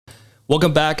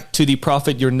Welcome back to the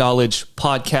Profit Your Knowledge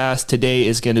podcast. Today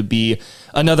is going to be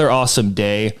another awesome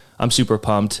day. I'm super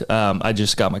pumped. I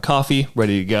just got my coffee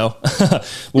ready to go.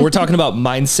 Well, we're talking about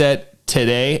mindset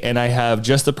today, and I have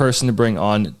just the person to bring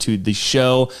on to the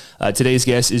show. Today's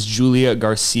guest is Julia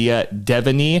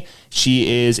Garcia-Deveni.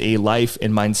 She is a life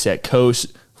and mindset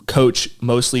coach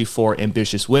mostly for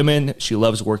ambitious women. She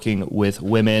loves working with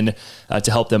women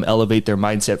to help them elevate their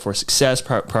mindset for success,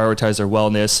 prioritize their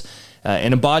wellness,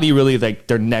 and embody really like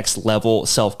their next level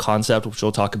self-concept, which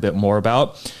we'll talk a bit more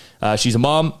about. She's a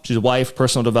mom, she's a wife,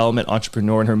 personal development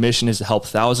entrepreneur, and her mission is to help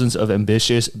thousands of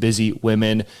ambitious, busy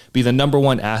women be the number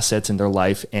one assets in their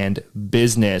life and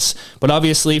business. But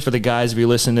obviously for the guys, if you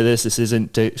listen to this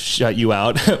isn't to shut you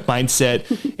out.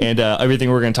 Mindset and everything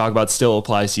we're going to talk about still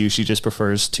applies to you. She just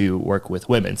prefers to work with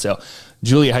women. So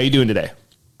Julia, how are you doing today?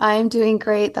 I'm doing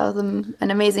great. That was an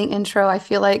amazing intro. I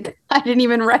feel like I didn't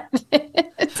even write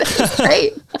it. It's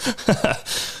great.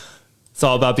 It's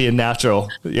all about being natural.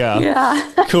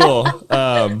 Yeah. Cool.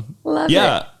 Love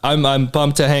it. I'm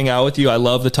pumped to hang out with you. I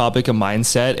love the topic of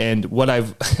mindset, and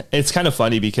it's kind of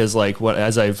funny because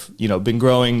as I've, been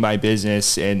growing my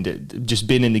business and just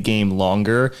been in the game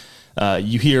longer,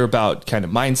 you hear about kind of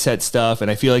mindset stuff,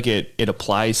 and I feel like it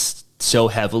applies so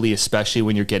heavily, especially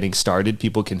when you're getting started.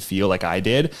 People can feel like I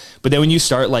did, but then when you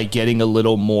start like getting a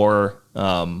little more,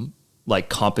 like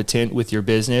competent with your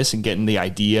business and getting the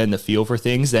idea and the feel for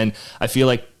things, then I feel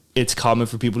like it's common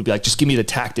for people to be like, just give me the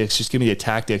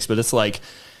tactics. But it's like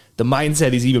the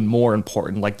mindset is even more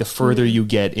important, like the further you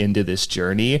get into this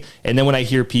journey. And then when I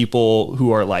hear people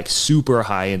who are like super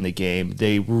high in the game,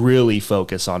 they really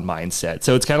focus on mindset.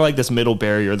 So it's kind of like this middle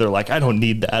barrier. They're like, I don't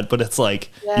need that, but it's like,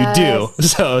 Yes. you do.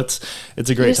 So it's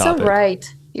a great topic. You're so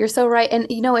right. You're so right. And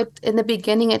in the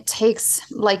beginning, it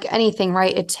takes like anything,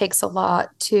 right? It takes a lot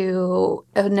to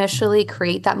initially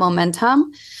create that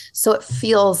momentum. So it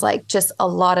feels like just a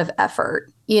lot of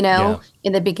effort, in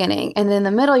the beginning. And then in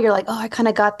the middle, you're like, oh, I kind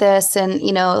of got this. And,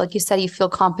 like you said, you feel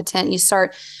competent. You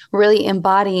start really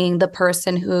embodying the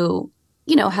person who,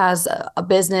 has a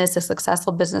business, a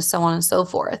successful business, so on and so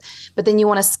forth. But then you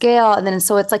want to scale. And then,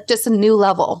 so it's like just a new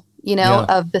level,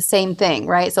 of the same thing,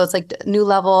 right? So it's like new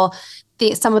level.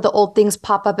 Some of the old things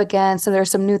pop up again. So there's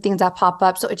some new things that pop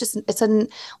up. So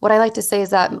what I like to say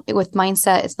is that with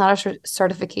mindset, it's not a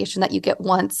certification that you get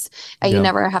once and you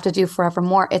never have to do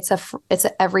forevermore. It's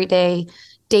an everyday,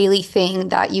 daily thing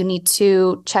that you need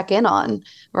to check in on,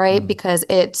 right? Because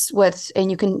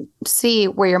and you can see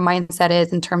where your mindset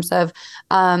is in terms of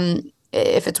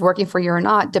if it's working for you or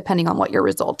not, depending on what your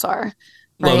results are,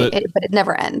 right? But it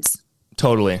never ends.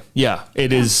 Totally. Yeah,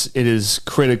 it is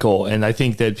critical. And I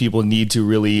think that people need to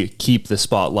really keep the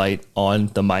spotlight on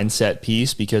the mindset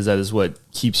piece, because that is what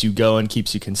keeps you going,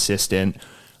 keeps you consistent.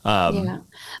 I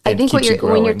think when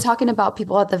you're talking about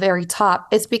people at the very top,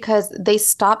 it's because they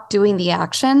stop doing the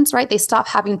actions, right? They stop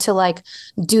having to like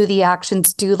do the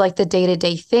actions, do like the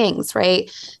day-to-day things,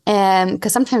 right? And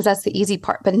because sometimes that's the easy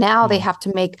part, but now they have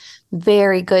to make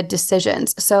very good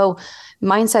decisions. So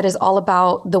mindset is all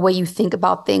about the way you think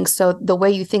about things. So the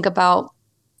way you think about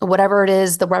whatever it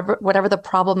is, whatever the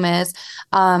problem is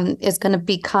going to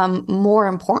become more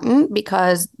important,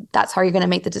 because that's how you're going to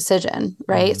make the decision,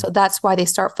 right? So that's why they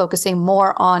start focusing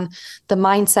more on the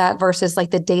mindset versus like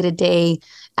the day-to-day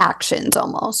actions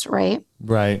almost, right?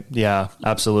 Right. Yeah,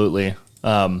 absolutely.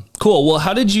 Cool. Well,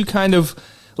 how did you kind of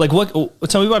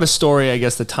tell me about a story, I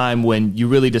guess, the time when you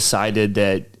really decided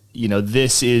that,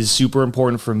 this is super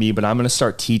important for me, but I'm going to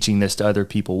start teaching this to other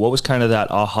people. What was kind of that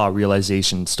aha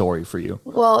realization story for you?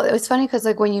 Well, it was funny because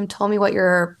like when you told me what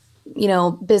your,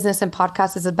 business and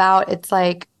podcast is about, it's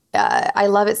like, I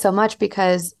love it so much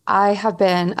because I have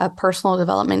been a personal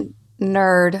development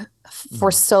nerd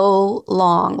for so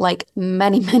long, like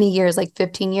many, many years, like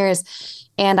 15 years.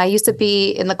 And I used to be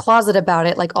in the closet about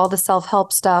it. Like all the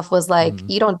self-help stuff was like,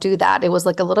 you don't do that. It was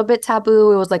like a little bit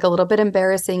taboo. It was like a little bit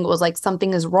embarrassing. It was like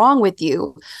something is wrong with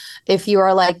you if you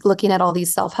are like looking at all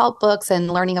these self-help books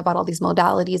and learning about all these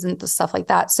modalities and stuff like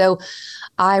that. So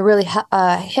I really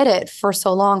hid it for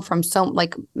so long from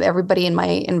like everybody in my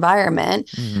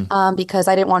environment because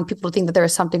I didn't want people to think that there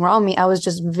was something wrong with me. I was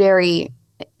just very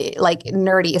like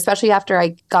nerdy, especially after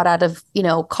I got out of,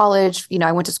 college.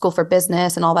 I went to school for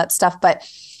business and all that stuff. But,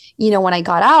 when I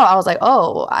got out, I was like,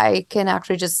 oh, I can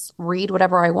actually just read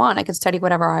whatever I want. I can study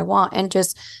whatever I want. And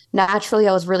just naturally,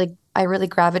 I really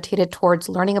gravitated towards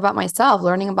learning about myself,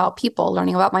 learning about people,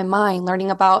 learning about my mind,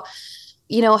 learning about,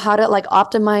 how to like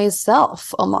optimize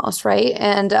self almost, right?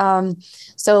 And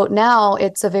so now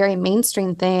it's a very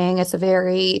mainstream thing. It's a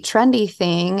very trendy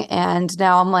thing. And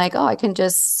now I'm like, oh, I can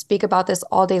just speak about this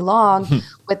all day long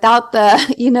without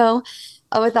the,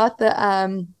 without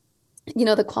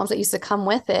the qualms that used to come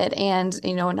with it, and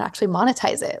and actually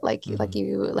monetize it like you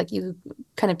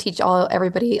kind of teach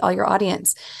all your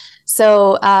audience.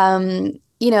 So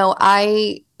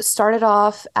I started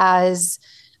off as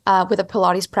with a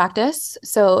Pilates practice.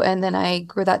 So, and then I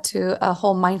grew that to a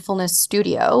whole mindfulness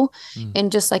studio Mm. in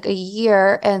just like a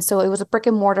year. And so it was a brick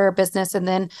and mortar business. And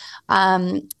then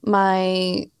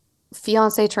my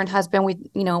fiance turned husband, we,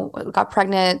 got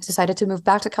pregnant, decided to move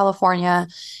back to California.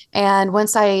 And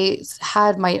once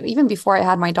even before I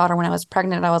had my daughter, when I was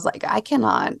pregnant, I was like, I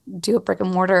cannot do a brick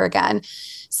and mortar again.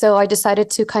 So I decided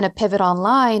to kind of pivot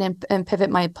online and pivot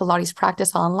my Pilates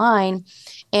practice online.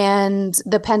 And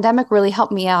the pandemic really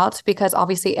helped me out because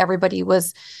obviously everybody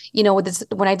was, with this,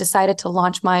 when I decided to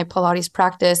launch my Pilates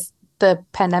practice, the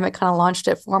pandemic kind of launched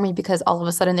it for me because all of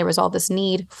a sudden there was all this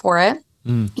need for it.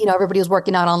 Mm. Everybody was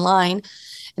working out online,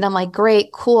 and I'm like,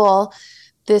 great, cool.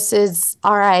 This is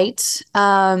all right.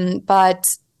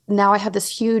 But now I have this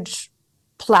huge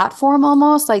platform,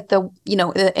 almost like the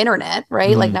internet,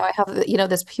 right? Like Mm. now I have,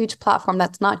 this huge platform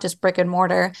that's not just brick and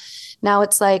mortar. Now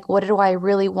it's like, what do I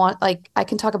really want? Like I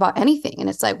can talk about anything. And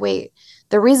it's like, wait,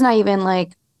 the reason I even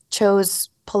like chose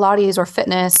Pilates or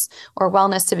fitness or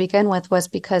wellness to begin with was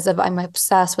because I'm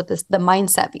obsessed with the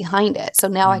mindset behind it. So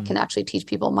now I Mm. can actually teach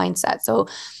people mindset. So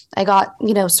I got,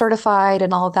 certified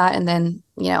and all of that. And then,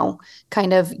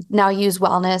 kind of now use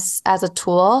wellness as a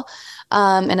tool,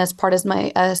 and as part of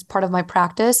my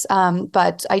practice.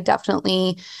 But I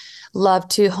definitely love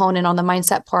to hone in on the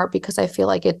mindset part because I feel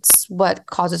like it's what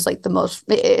causes like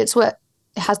it's what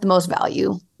has the most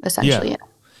value Yeah. essentially.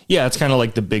 Yeah, it's kind of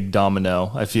like the big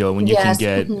domino. I feel when you can Yes.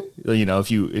 get,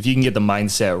 Mhm. if you can get the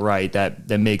mindset right, that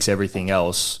makes everything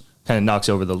else kind of knocks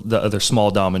over the other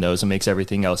small dominoes and makes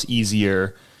everything else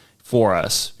easier for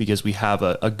us because we have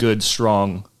a good,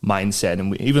 strong mindset.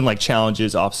 And even like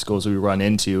challenges, obstacles we run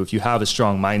into, if you have a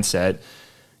strong mindset,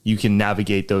 you can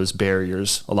navigate those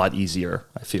barriers a lot easier,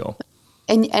 I feel.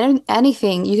 And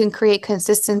anything you can create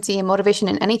consistency and motivation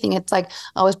in anything. It's like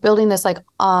I was building this like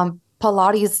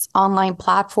Pilates online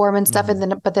platform and stuff,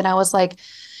 Mm. but then I was like,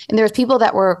 and there was people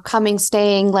that were coming,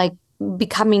 staying, like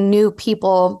becoming new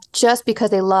people just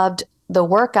because they loved the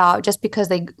workout, just because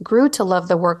they grew to love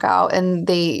the workout and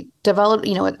they developed.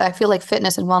 I feel like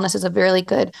fitness and wellness is a very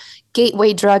good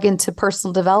gateway drug into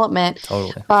personal development,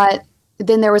 Totally. but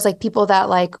then there was like people that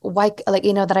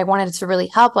that I wanted to really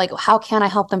help. Like, how can I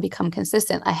help them become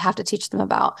consistent? I have to teach them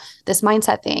about this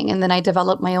mindset thing. And then I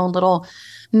developed my own little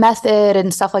method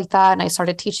and stuff like that. And I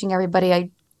started teaching everybody. I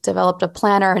developed a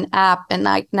planner, an app, and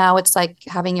now it's like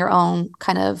having your own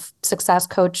kind of success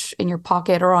coach in your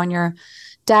pocket or on your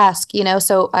desk.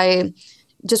 So I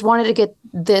just wanted to get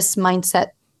these mindset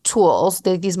tools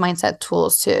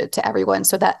to everyone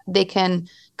so that they can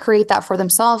create that for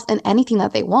themselves in anything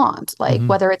that they want, like Hmm.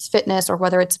 whether it's fitness or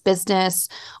whether it's business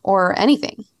or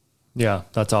anything. Yeah,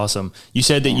 that's awesome. You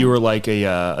said that Yeah. you were like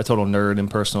a total nerd in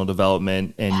personal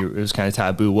development and it was kind of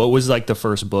taboo. What was like the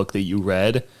first book that you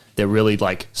read that really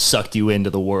like sucked you into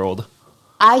the world?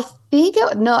 I think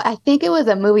I think it was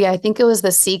a movie. I think it was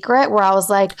The Secret, where I was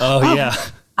like, Oh oh, yeah.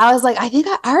 I was like, I think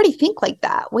I already think like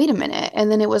that. Wait a minute.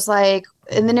 And then it was like,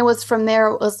 and then it was from there,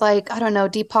 it was like, I don't know,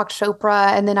 Deepak Chopra.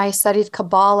 And then I studied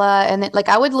Kabbalah. And then like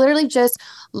I would literally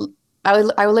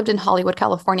I lived in Hollywood,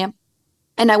 California,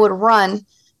 and I would run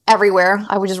everywhere.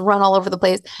 I would just run all over the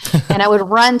place. And I would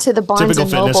run to the Barnes Typical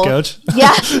and fitness Noble. coach.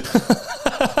 Yeah.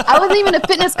 I wasn't even a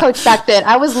fitness coach back then.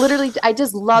 I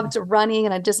just loved running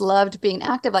and I just loved being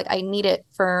active. Like I need it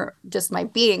for just my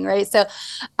being, right? So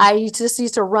I just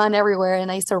used to run everywhere,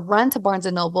 and I used to run to Barnes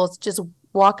and Nobles, just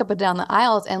walk up and down the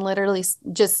aisles and literally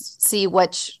just see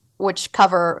which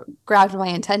cover grabbed my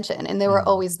attention. And they were Mm.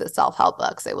 always the self-help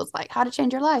books. It was like how to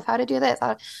change your life, how to do this. I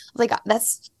was like,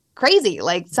 that's crazy.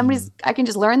 Like Mm. I can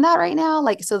just learn that right now.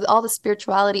 Like, so all the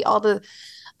spirituality, I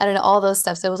don't know, all those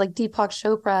stuff. So it was like Deepak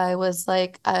Chopra. It was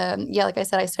like, yeah, like I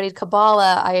said, I studied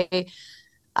Kabbalah. I,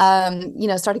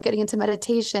 started getting into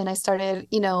meditation. I started,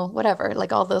 whatever,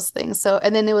 like all those things. So,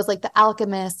 and then it was like The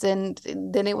Alchemist, and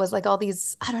then it was like all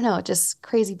these, I don't know, just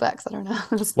crazy books. I don't know.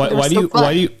 Why, They were why do so you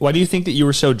fun. why do you think that you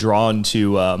were so drawn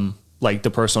to like the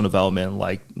personal development,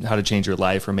 like how to change your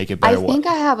life or make it I better? What? think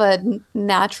I have a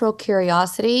natural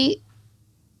curiosity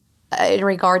in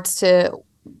regards to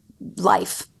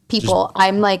life, people.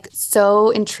 I'm like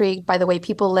so intrigued by the way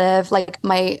people live. Like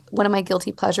one of my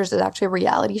guilty pleasures is actually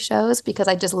reality shows because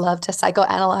I just love to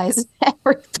psychoanalyze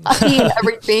everybody and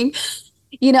everything.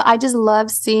 I just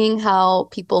love seeing how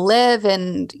people live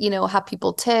and, how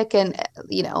people tick and,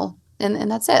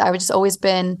 and that's it. I've just always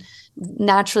been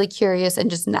naturally curious and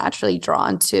just naturally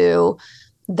drawn to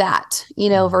that,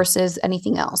 versus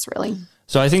anything else really.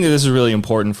 So I think that this is really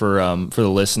important for the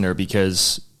listener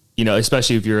because,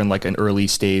 especially if you're in like an early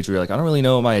stage where you're like, I don't really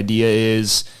know what my idea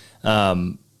is.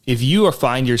 If you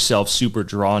find yourself super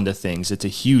drawn to things, it's a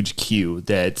huge cue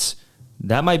that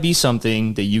might be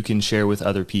something that you can share with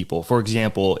other people. For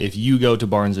example, if you go to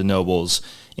Barnes and Nobles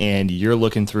and you're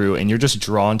looking through and you're just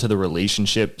drawn to the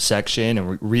relationship section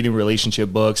and reading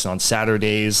relationship books on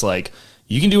Saturdays, like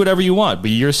you can do whatever you want, but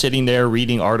you're sitting there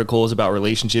reading articles about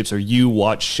relationships or you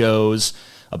watch shows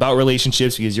about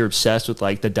relationships because you're obsessed with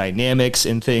like the dynamics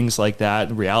and things like that,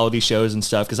 reality shows and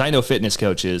stuff. Because I know fitness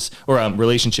coaches or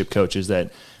relationship coaches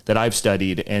that I've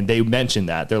studied, and they mention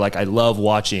that. They're like, I love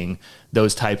watching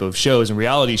those type of shows and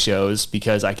reality shows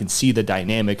because I can see the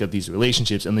dynamic of these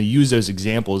relationships, and they use those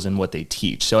examples in what they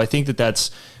teach. So I think that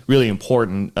that's really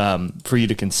important for you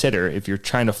to consider if you're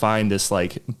trying to find this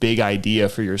like big idea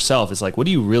for yourself. It's like, what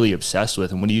are you really obsessed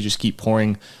with, and what do you just keep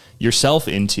pouring yourself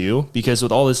into? Because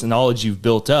with all this knowledge you've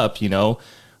built up,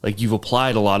 like you've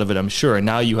applied a lot of it, I'm sure, and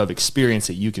now you have experience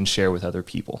that you can share with other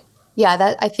people.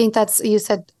 Yeah, I think you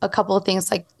said a couple of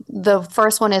things. Like the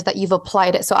first one is that you've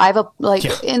applied it. So I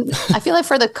feel like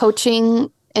for the coaching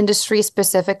industry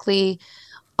specifically,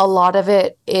 a lot of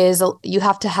it is you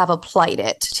have to have applied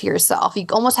it to yourself. You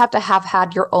almost have to have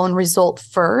had your own result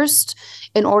first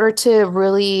in order to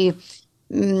really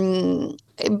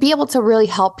be able to really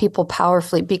help people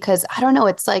powerfully, because I don't know,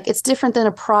 it's like, it's different than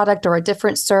a product or a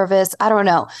different service. I don't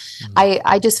know.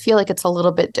 I just feel like it's a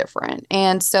little bit different.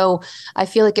 And so I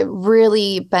feel like it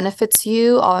really benefits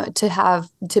you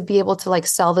to be able to like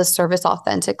sell this service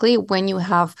authentically when you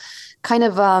have kind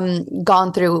of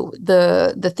gone through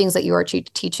the things that you are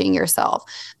teaching yourself.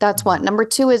 That's one. Number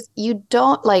two is you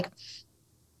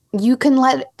can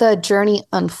let the journey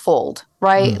unfold,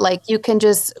 right? Like you can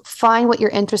just find what you're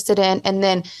interested in and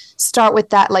then start with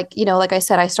that. Like, like I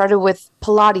said, I started with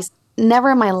Pilates.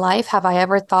 Never in my life have I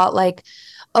ever thought like,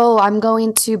 oh, I'm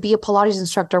going to be a Pilates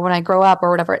instructor when I grow up or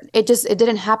whatever. It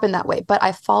didn't happen that way. But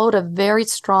I followed a very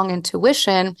strong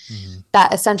intuition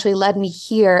that essentially led me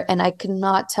here. And I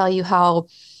cannot tell you how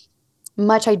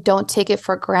much I don't take it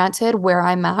for granted where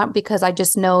I'm at, because I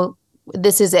just know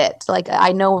this is it. Like,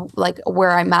 I know like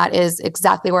where I'm at is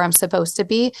exactly where I'm supposed to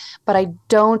be, but I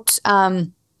don't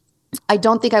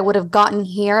think I would have gotten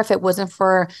here if it wasn't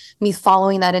for me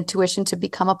following that intuition to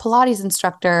become a Pilates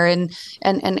instructor and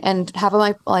have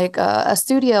a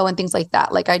studio and things like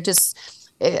that. Like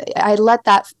I let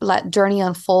that journey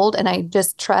unfold, and I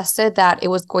just trusted that it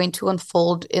was going to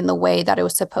unfold in the way that it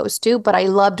was supposed to. But I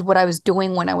loved what I was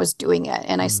doing when I was doing it,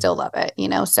 and I still love it,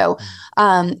 So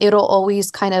it'll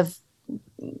always kind of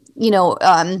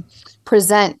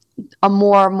present a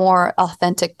more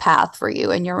authentic path for you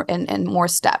and more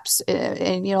steps.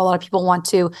 And, a lot of people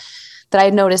that I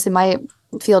noticed in my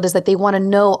field is that they want to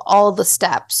know all the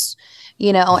steps,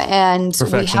 and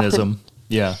perfectionism.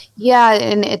 Yeah.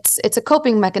 And it's a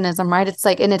coping mechanism, right? It's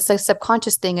like, and it's a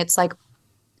subconscious thing. It's like,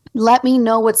 let me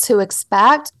know what to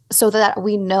expect so that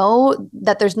we know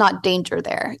that there's not danger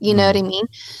there. You know what I mean?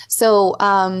 So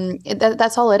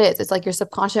that's all it is. It's like your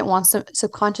subconscious wants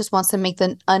to make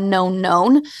the unknown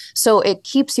known. So it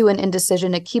keeps you in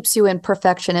indecision. It keeps you in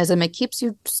perfectionism. It keeps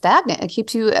you stagnant. It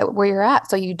keeps you where you're at,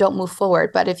 so you don't move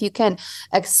forward. But if you can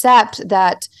accept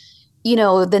that,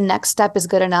 the next step is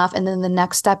good enough, and then the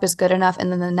next step is good enough,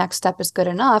 and then the next step is good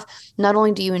enough, not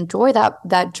only do you enjoy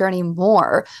that journey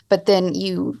more, but then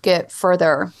you get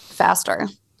further faster.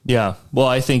 Yeah. Well,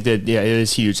 I think that, it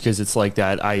is huge because it's like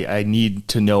that. I need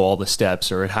to know all the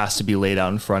steps, or it has to be laid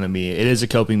out in front of me. It is a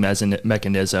coping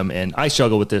mechanism, and I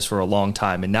struggled with this for a long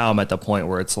time. And now I'm at the point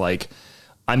where it's like,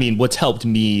 what's helped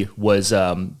me was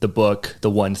the book, The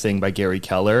One Thing by Gary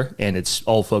Keller, and it's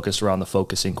all focused around the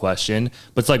focusing question.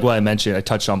 But it's like what I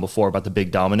touched on before about the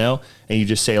big domino, and you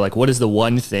just say like, what is the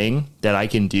one thing that I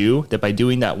can do that by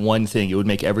doing that one thing, it would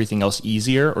make everything else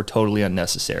easier or totally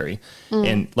unnecessary.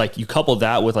 And like you couple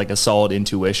that with like a solid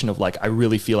intuition of like, I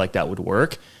really feel like that would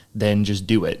work, then just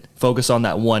do it. Focus on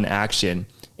that one action.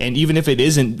 And even if it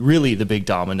isn't really the big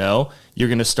domino, you're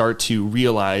going to start to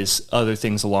realize other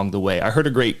things along the way. I heard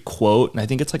a great quote, and I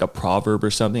think it's like a proverb or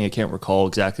something. I can't recall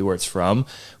exactly where it's from,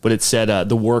 but it said,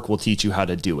 the work will teach you how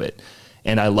to do it.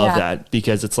 And I love that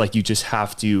because it's like you just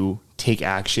have to take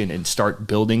action and start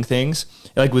building things.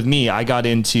 Like with me, I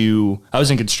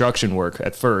was in construction work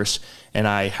at first, and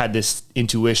I had this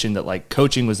intuition that like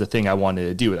coaching was the thing I wanted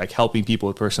to do, like helping people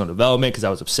with personal development, because I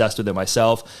was obsessed with it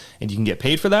myself, and you can get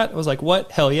paid for that. I was like,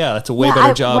 what? Hell yeah, that's a way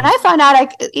better job. When I found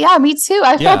out, me too.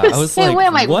 I felt the same way.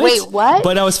 I'm like, wait, what?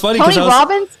 But I was funny Tony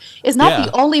Robbins is not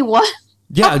the only one.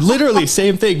 Yeah, literally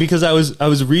same thing, because I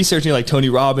was researching like Tony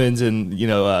Robbins and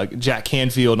Jack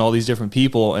Canfield and all these different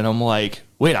people, and I'm like,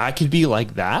 wait, I could be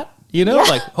like that,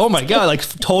 like, oh my God, like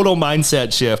total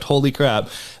mindset shift, holy crap.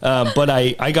 But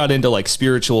I got into like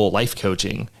spiritual life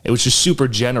coaching. It was just super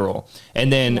general, and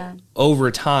then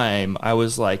over time I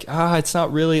was like, it's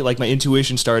not really, like my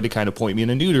intuition started to kind of point me in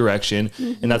a new direction,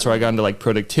 and that's where I got into like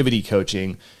productivity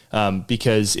coaching.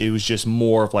 Because it was just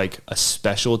more of like a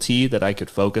specialty that I could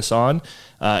focus on.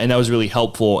 And that was really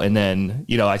helpful. And then,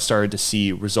 I started to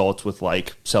see results with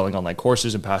like selling online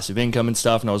courses and passive income and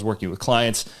stuff. And I was working with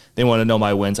clients. They wanted to know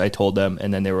my wins. I told them,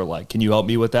 and then they were like, can you help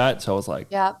me with that? So I was like,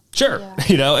 sure.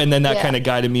 And then that kind of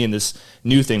guided me in this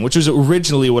new thing, which was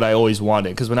originally what I always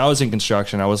wanted. Because when I was in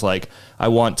construction, I was like, I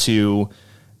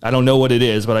don't know what it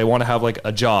is, but I want to have like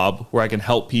a job where I can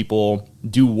help people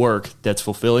do work that's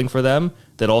fulfilling for them,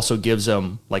 that also gives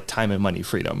them like time and money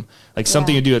freedom, like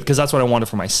something to do with, because that's what I wanted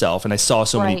for myself. And I saw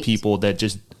so many people that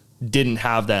just didn't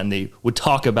have that, and they would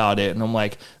talk about it. And I'm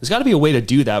like, there's got to be a way to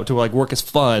do that, to like work is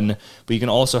fun, but you can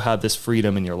also have this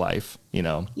freedom in your life,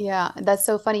 Yeah, that's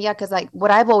so funny. Yeah, because like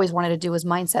what I've always wanted to do was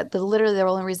mindset. Literally the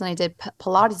only reason I did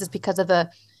Pilates is because of the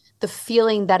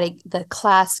feeling that the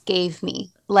class gave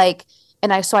me. Like,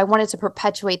 so I wanted to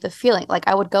perpetuate the feeling. Like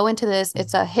I would go into this,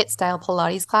 it's a HIIT style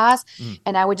Pilates class,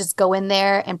 and I would just go in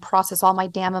there and process all my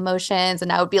damn emotions,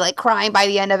 and I would be like crying by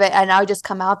the end of it, and I would just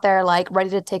come out there like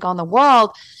ready to take on the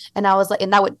world. And I was like,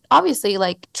 and that would obviously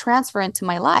like transfer into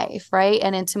my life, right?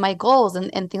 And into my goals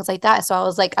and things like that. So I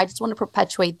was like, I just want to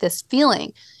perpetuate this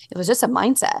feeling. It was just a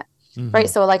mindset, right?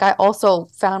 So like I also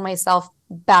found myself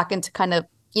back into kind of,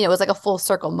 it was like a full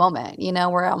circle moment,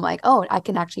 where I'm like, oh, I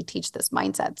can actually teach this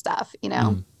mindset stuff,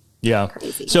 Yeah.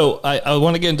 Crazy. So I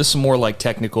want to get into some more like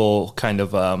technical kind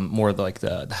of more like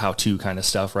the how-to kind of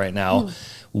stuff right now.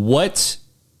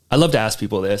 I love to ask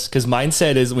people this, because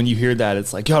mindset is, when you hear that,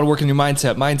 it's like, you got to work on your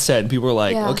mindset. And people are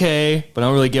like, okay, but I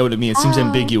don't really get what it means. It seems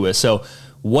ambiguous. So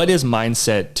what is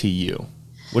mindset to you?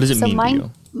 What does it mean to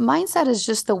you? Mindset is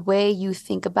just the way you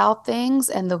think about things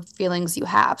and the feelings you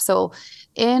have. So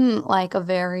in like a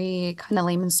very kind of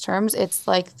layman's terms, it's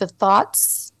like the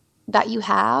thoughts that you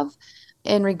have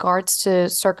in regards to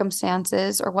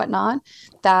circumstances or whatnot,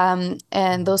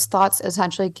 and those thoughts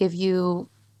essentially give you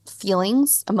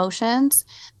feelings, emotions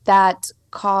that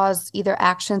cause either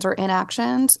actions or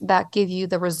inactions that give you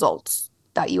the results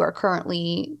that you are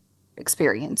currently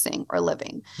experiencing or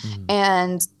living.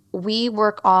 And we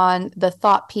work on the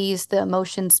thought piece, the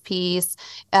emotions piece,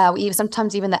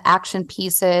 sometimes even the action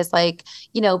pieces, like,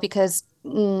 because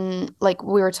like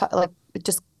we were like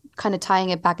just kind of tying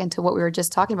it back into what we were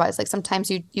just talking about. It's like sometimes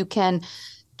you can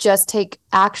just take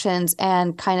actions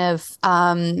and kind of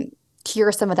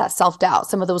cure some of that self-doubt,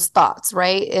 some of those thoughts,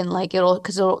 right? And like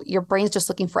your brain's just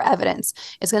looking for evidence.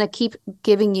 It's going to keep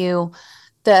giving you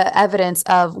the evidence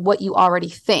of what you already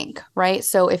think, right?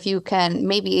 So if you can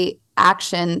maybe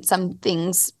action some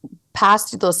things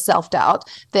past those self-doubt,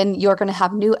 then you're going to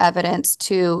have new evidence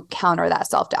to counter that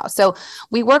self-doubt. So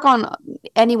we work on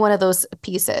any one of those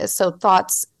pieces. So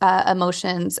thoughts,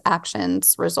 emotions,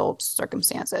 actions, results,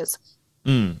 circumstances.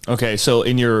 Okay. So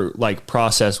in your like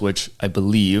process, which I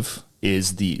believe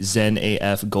is the Zen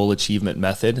AF goal achievement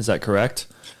method, is that correct?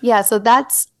 Yeah. So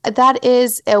that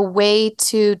is a way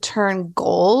to turn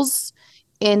goals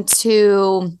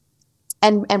into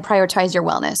and prioritize your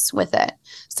wellness with it.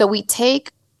 So we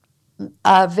take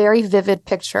a very vivid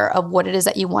picture of what it is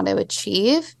that you want to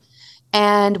achieve,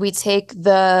 and we take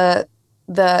the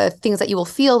things that you will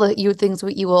feel, things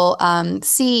that you will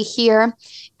see, hear,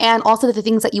 and also the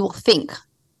things that you will think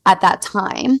at that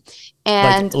time.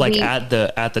 And at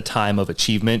the time of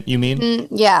achievement, you mean?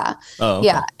 Yeah. Oh, okay.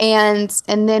 Yeah. And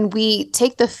then we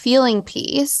take the feeling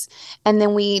piece, and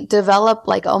then we develop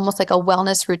like almost like a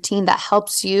wellness routine that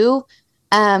helps you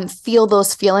feel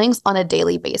those feelings on a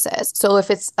daily basis. So if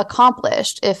it's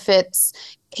accomplished, if it's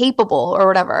capable or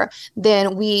whatever,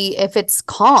 then if it's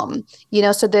calm,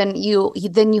 so then you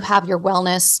have your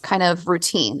wellness kind of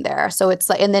routine there. So it's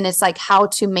like, and then it's like how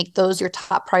to make those your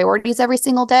top priorities every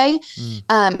single day,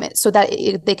 so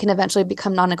that they can eventually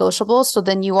become non-negotiable. So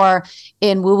then you are,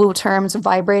 in woo-woo terms,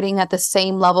 vibrating at the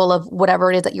same level of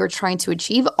whatever it is that you're trying to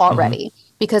achieve already.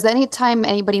 because anytime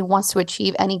anybody wants to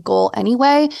achieve any goal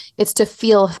anyway, it's to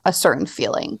feel a certain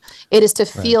feeling. It is to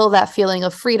Right. feel that feeling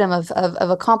of freedom, of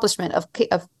accomplishment, of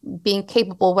being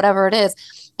capable, whatever it is.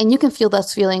 And you can feel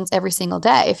those feelings every single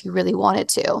day if you really wanted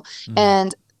to. Mm.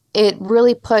 And it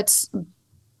really puts,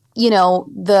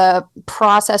 the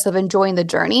process of enjoying the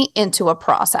journey into a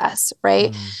process,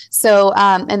 right? Mm. So,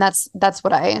 and that's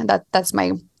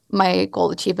my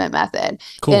goal achievement method.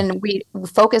 Cool. And we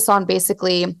focus on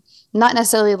basically not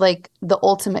necessarily like the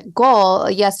ultimate goal.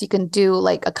 Yes, you can do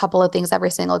like a couple of things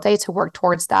every single day to work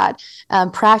towards that,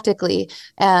 practically.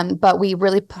 But we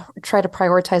really try to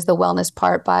prioritize the wellness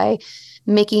part by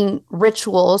making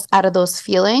rituals out of those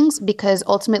feelings, because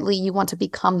ultimately you want to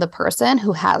become the person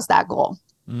who has that goal.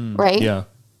 Right. Yeah.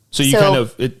 So you kind So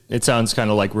of, it sounds kind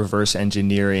of like reverse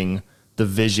engineering the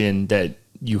vision that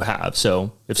you have.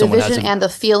 So if the someone has vision and the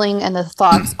feeling and the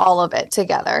thoughts, all of it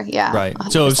together. Yeah. right.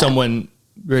 So if 100%. someone,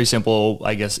 very simple,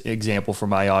 I guess, example for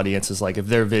my audience is like, if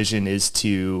their vision is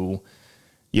to,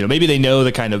 maybe they know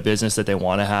the kind of business that they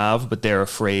want to have, but they're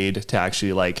afraid to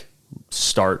actually like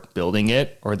start building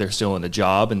it, or they're still in a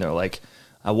job and they're like,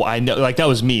 I know, like that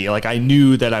was me. Like I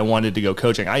knew that I wanted to go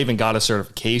coaching. I even got a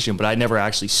certification, but I never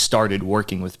actually started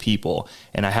working with people.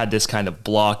 And I had this kind of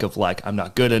block of like, I'm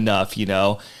not good enough,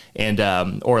 and,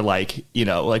 or like,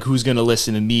 like who's going to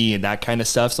listen to me and that kind of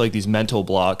stuff. So like these mental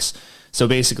blocks. So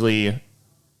basically,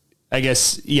 I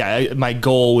guess, yeah, my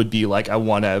goal would be like, I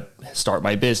want to start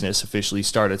my business, officially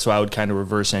start it. So I would kind of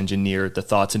reverse engineer the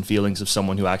thoughts and feelings of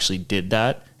someone who actually did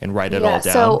that and write it all Yeah.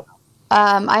 down. So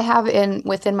I have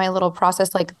within my little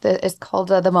process, like it's called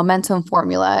the momentum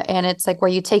formula. And it's like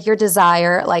where you take your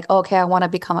desire, like, okay, I want to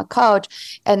become a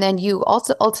coach. And then you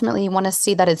also ultimately want to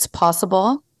see that it's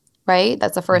possible. Right.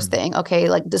 That's the first Mm. thing. Okay.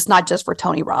 Like this, not just for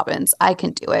Tony Robbins. I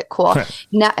can do it. Cool.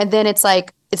 Now, and then it's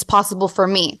like, it's possible for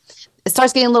me. It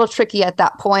starts getting a little tricky at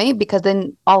that point, because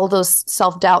then all of those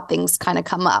self-doubt things kind of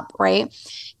come up. Right.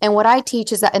 And what I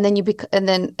teach is that, and then and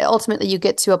then ultimately you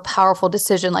get to a powerful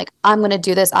decision. Like, I'm going to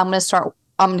do this. I'm going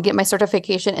to get my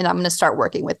certification and I'm going to start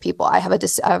working with people. I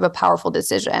have a powerful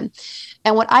decision.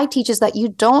 And what I teach is that you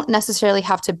don't necessarily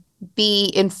have to be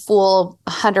in full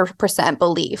 100%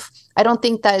 belief. I don't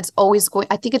think that it's always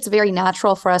I think it's very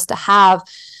natural for us to have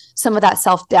some of that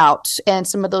self-doubt and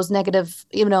some of those negative,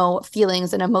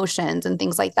 feelings and emotions and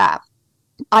things like that.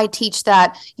 I teach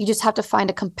that you just have to find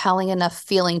a compelling enough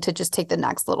feeling to just take the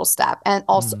next little step, and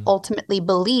also Mm. ultimately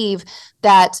believe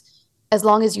that as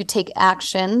long as you take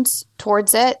actions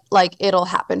towards it, like it'll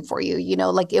happen for you,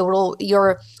 like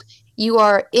you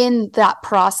are in that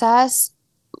process,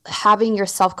 having your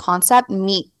self concept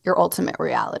meet your ultimate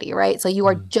reality, right? So you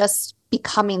are Mm. just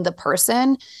becoming the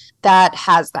person that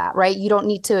has that, right? You don't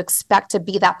need to expect to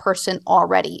be that person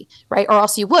already, right? Or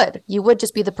else you would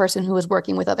just be the person who is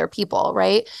working with other people,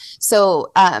 right?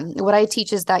 So what I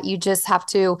teach is that you just have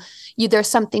to, there's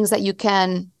some things that you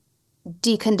can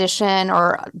decondition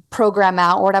or program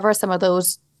out or whatever, some of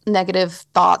those negative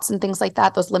thoughts and things like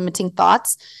that, those limiting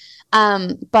thoughts.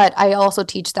 But I also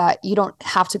teach that you don't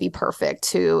have to be perfect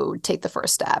to take the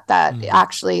first step. That Mm.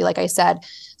 actually, like I said,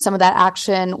 some of that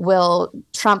action will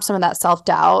trump some of that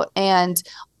self-doubt, and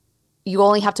you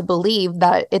only have to believe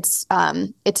that it's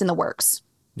in the works.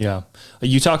 Yeah.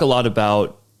 You talk a lot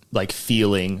about like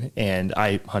feeling, and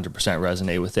I 100%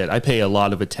 resonate with it. I pay a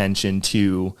lot of attention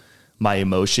to my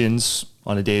emotions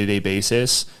on a day-to-day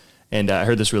basis. And I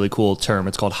heard this really cool term.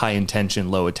 It's called high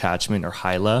intention, low attachment, or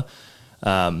HILA.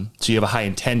 So you have a high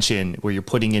intention where you're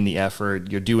putting in the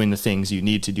effort, you're doing the things you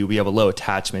need to do. We have a low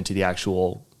attachment to the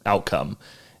actual outcome.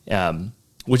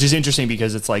 Which is interesting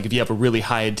because it's like if you have a really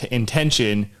high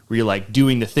intention where you're like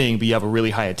doing the thing, but you have a really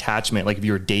high attachment, like if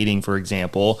you're dating, for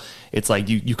example, it's like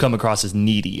you come across as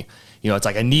needy. It's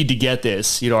like, I need to get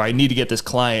this, I need to get this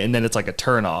client, and then it's like a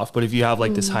turn off. But if you have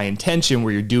like this high intention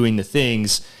where you're doing the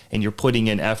things and you're putting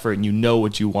in effort and you know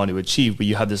what you want to achieve, but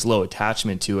you have this low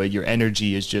attachment to it, your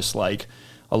energy is just like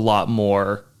a lot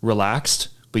more relaxed,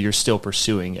 but you're still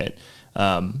pursuing it.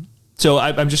 So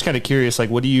I'm just kind of curious,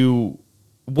 like, what do you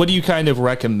kind of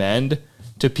recommend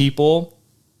to people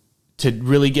to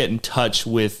really get in touch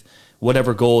with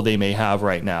whatever goal they may have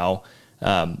right now,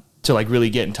 to like really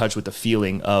get in touch with the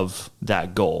feeling of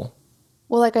that goal?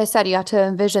 Well, like I said, you have to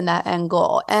envision that end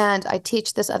goal. And I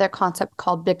teach this other concept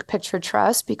called big picture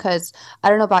trust, because I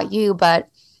don't know about you, but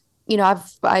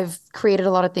I've created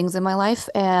a lot of things in my life,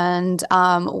 and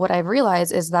what I've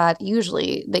realized is that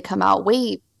usually they come out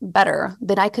way better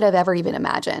than I could have ever even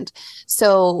imagined.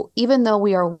 So even though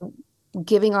we are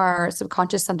giving our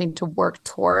subconscious something to work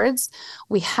towards,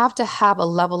 we have to have a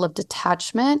level of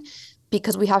detachment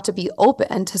because we have to be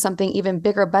open to something even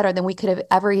bigger, better than we could have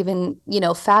ever even,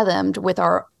 fathomed with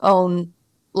our own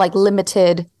like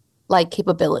limited like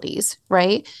capabilities,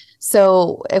 right?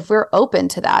 So if we're open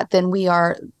to that, then we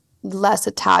are less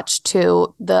attached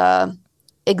to the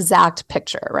exact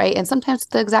picture, right? And sometimes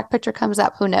the exact picture comes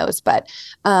up, who knows? But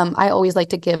I always like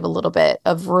to give a little bit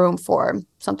of room for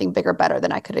something bigger, better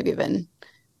than I could have even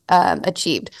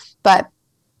achieved. But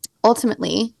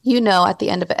ultimately, at the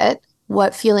end of it,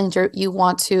 what feelings you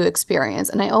want to experience.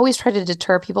 And I always try to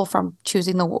deter people from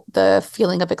choosing the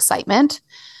feeling of excitement,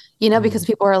 because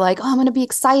people are like, oh, I'm going to be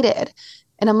excited.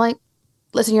 And I'm like,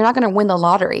 listen, you're not going to win the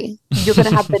lottery. You're going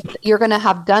to have you're going to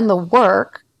have done the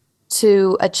work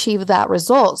to achieve that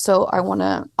result. So I want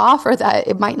to offer that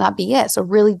it might not be it. So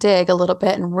really dig a little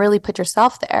bit and really put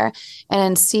yourself there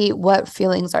and see what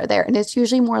feelings are there. And it's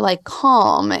usually more like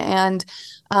calm and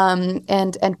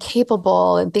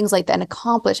capable and things like that, and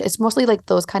accomplished. It's mostly like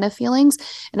those kind of feelings.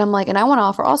 And I'm like, and I want to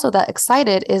offer also that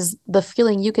excited is the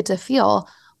feeling you get to feel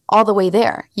all the way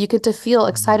there. You get to feel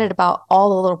excited about all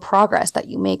the little progress that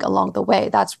you make along the way.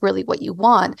 That's really what you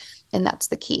want. And that's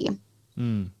the key.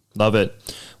 Love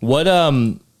it. What,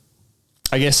 I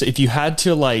guess if you had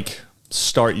to like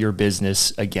start your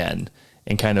business again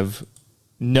and kind of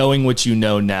knowing what you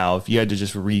know now, if you had to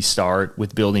just restart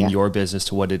with building your business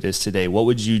to what it is today, what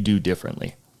would you do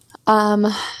differently?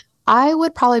 I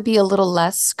would probably be a little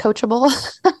less coachable.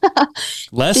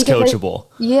 Less coachable.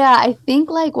 I think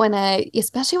like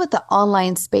especially with the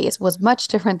online space was much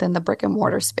different than the brick and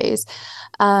mortar space.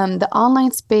 The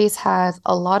online space has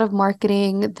a lot of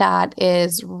marketing that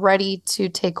is ready to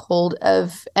take hold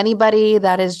of anybody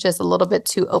that is just a little bit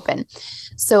too open.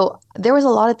 So there was a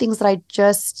lot of things that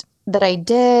I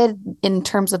did in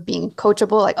terms of being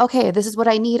coachable, like, okay, this is what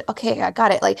I need. Okay, I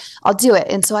got it. Like, I'll do it.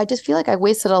 And so I just feel like I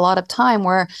wasted a lot of time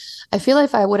where I feel like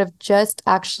if I would have just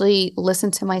actually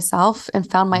listened to myself and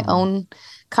found my own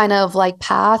kind of like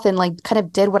path and like kind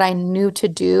of did what I knew to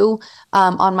do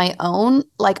on my own,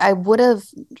 like I would have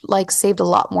like saved a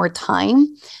lot more time.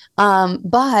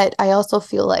 But I also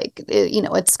feel like,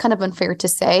 it's kind of unfair to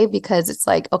say because it's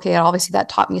like, okay, obviously that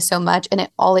taught me so much and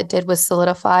all it did was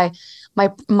solidify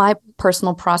my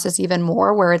personal process even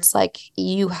more, where it's like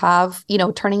you have,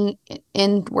 turning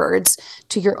inwards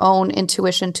to your own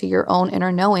intuition, to your own inner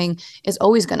knowing is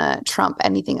always going to trump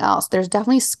anything else. There's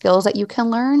definitely skills that you can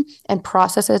learn and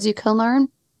processes you can learn,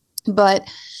 but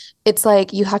it's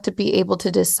like you have to be able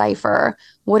to decipher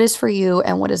what is for you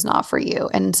and what is not for you.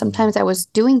 And sometimes I was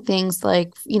doing things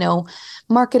like,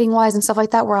 marketing wise and stuff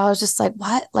like that, where I was just like,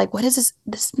 what? Like, what is this?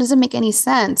 This doesn't make any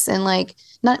sense. And like,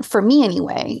 not for me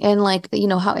anyway. And like,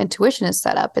 how intuition is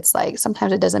set up, it's like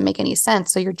sometimes it doesn't make any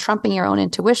sense. So you're trumping your own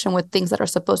intuition with things that are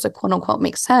supposed to quote unquote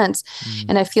make sense.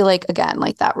 And I feel like, again,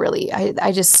 like that really,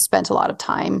 I just spent a lot of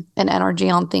time and energy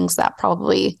on things that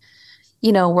probably,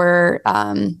 were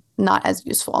not as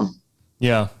useful.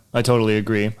 Yeah, I totally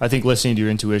agree. I think listening to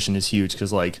your intuition is huge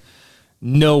because like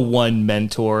no one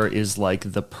mentor is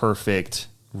like the perfect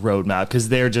roadmap because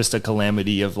they're just a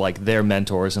calamity of like their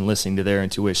mentors and listening to their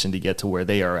intuition to get to where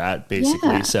they are at basically.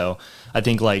 Yeah. So I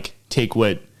think like take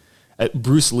what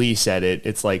Bruce Lee said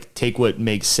it's like take what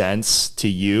makes sense to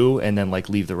you and then like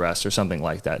leave the rest or something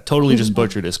like that. Totally just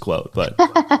butchered his quote, but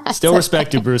still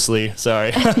respect to Bruce Lee.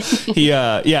 Sorry.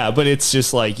 But it's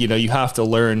just like, you have to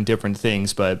learn different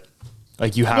things, but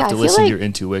like you have to listen to your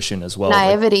intuition as well.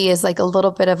 Naivety is like a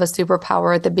little bit of a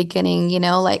superpower at the beginning,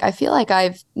 like I feel like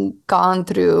I've gone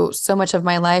through so much of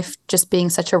my life just being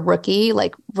such a rookie,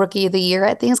 like rookie of the year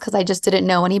at things because I just didn't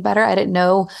know any better. I didn't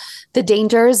know the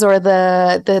dangers or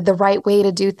the right way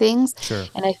to do things. Sure.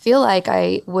 And I feel like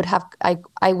I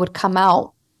would come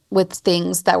out with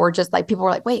things that were just like, people were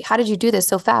like, wait, how did you do this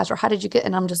so fast? Or how did you get,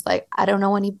 and I'm just like, I didn't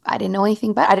know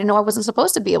anything, but I didn't know I wasn't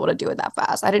supposed to be able to do it that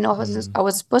fast. I didn't know I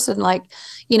was supposed to like,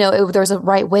 there was a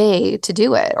right way to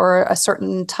do it or a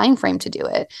certain time frame to do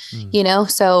it,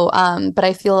 So, but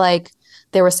I feel like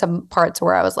there were some parts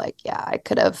where I was like, yeah, I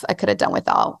could have done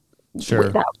without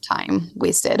time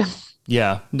wasted.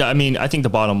 Yeah. No, I mean, I think the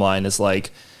bottom line is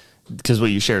like, because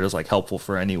what you shared is like helpful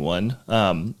for anyone.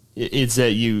 It's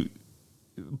that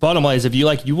bottom line is if you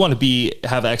want to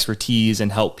have expertise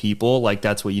and help people, like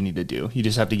that's what you need to do. You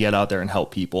just have to get out there and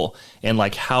help people. And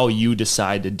like how you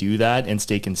decide to do that and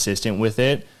stay consistent with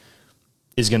it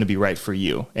is going to be right for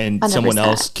you. And 100%. Someone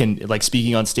else can, like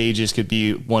speaking on stages could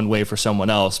be one way for someone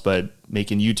else, but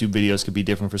making YouTube videos could be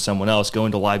different for someone else.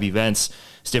 Going to live events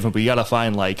is different, but you got to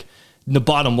find like, the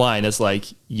bottom line is like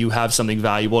you have something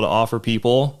valuable to offer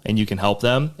people and you can help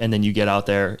them. And then you get out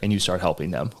there and you start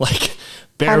helping them. Like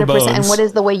bare 100%. And bones. what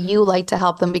is the way you like to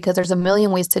help them? Because there's a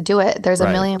million ways to do it. There's a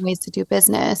Right. million ways to do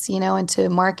business, you know, and to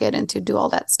market and to do all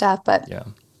that stuff. But Yeah,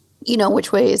 you know,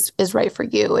 which way is right for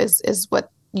you is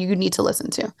what you need to listen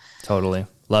to. totally.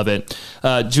 Love it.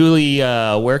 Julie,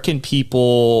 where can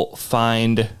people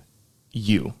find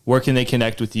you? Where can they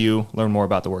connect with you, learn more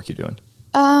about the work you're doing?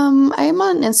 I'm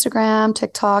on Instagram,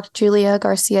 TikTok, Julia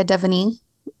Garcia-Deveni,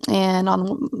 and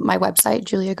on my website,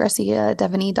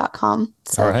 juliagarciadeveni.com.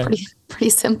 So All right. pretty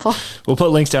simple. We'll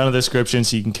put links down in the description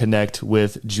so you can connect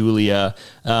with Julia.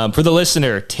 For the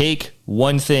listener, take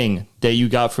one thing that you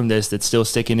got from this that's still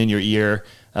sticking in your ear,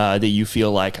 that you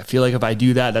feel like, I feel like if I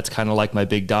do that, that's kind of like my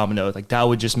big domino. Like that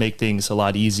would just make things a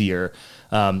lot easier.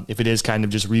 If it is kind of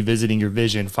just revisiting your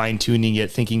vision, fine tuning it,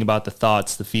 thinking about the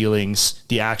thoughts, the feelings,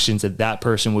 the actions that that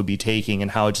person would be taking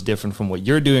and how it's different from what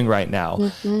you're doing right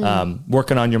now.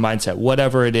 Working on your mindset,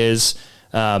 whatever it is,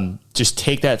 just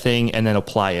take that thing and then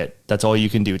apply it. That's all you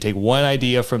can do. Take one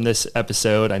idea from this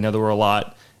episode. I know there were a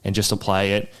lot, and just apply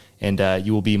it, and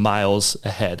you will be miles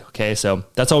ahead. Okay. So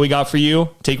that's all we got for you.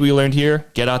 Take what you learned here,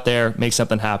 get out there, make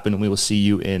something happen, and we will see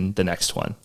you in the next one.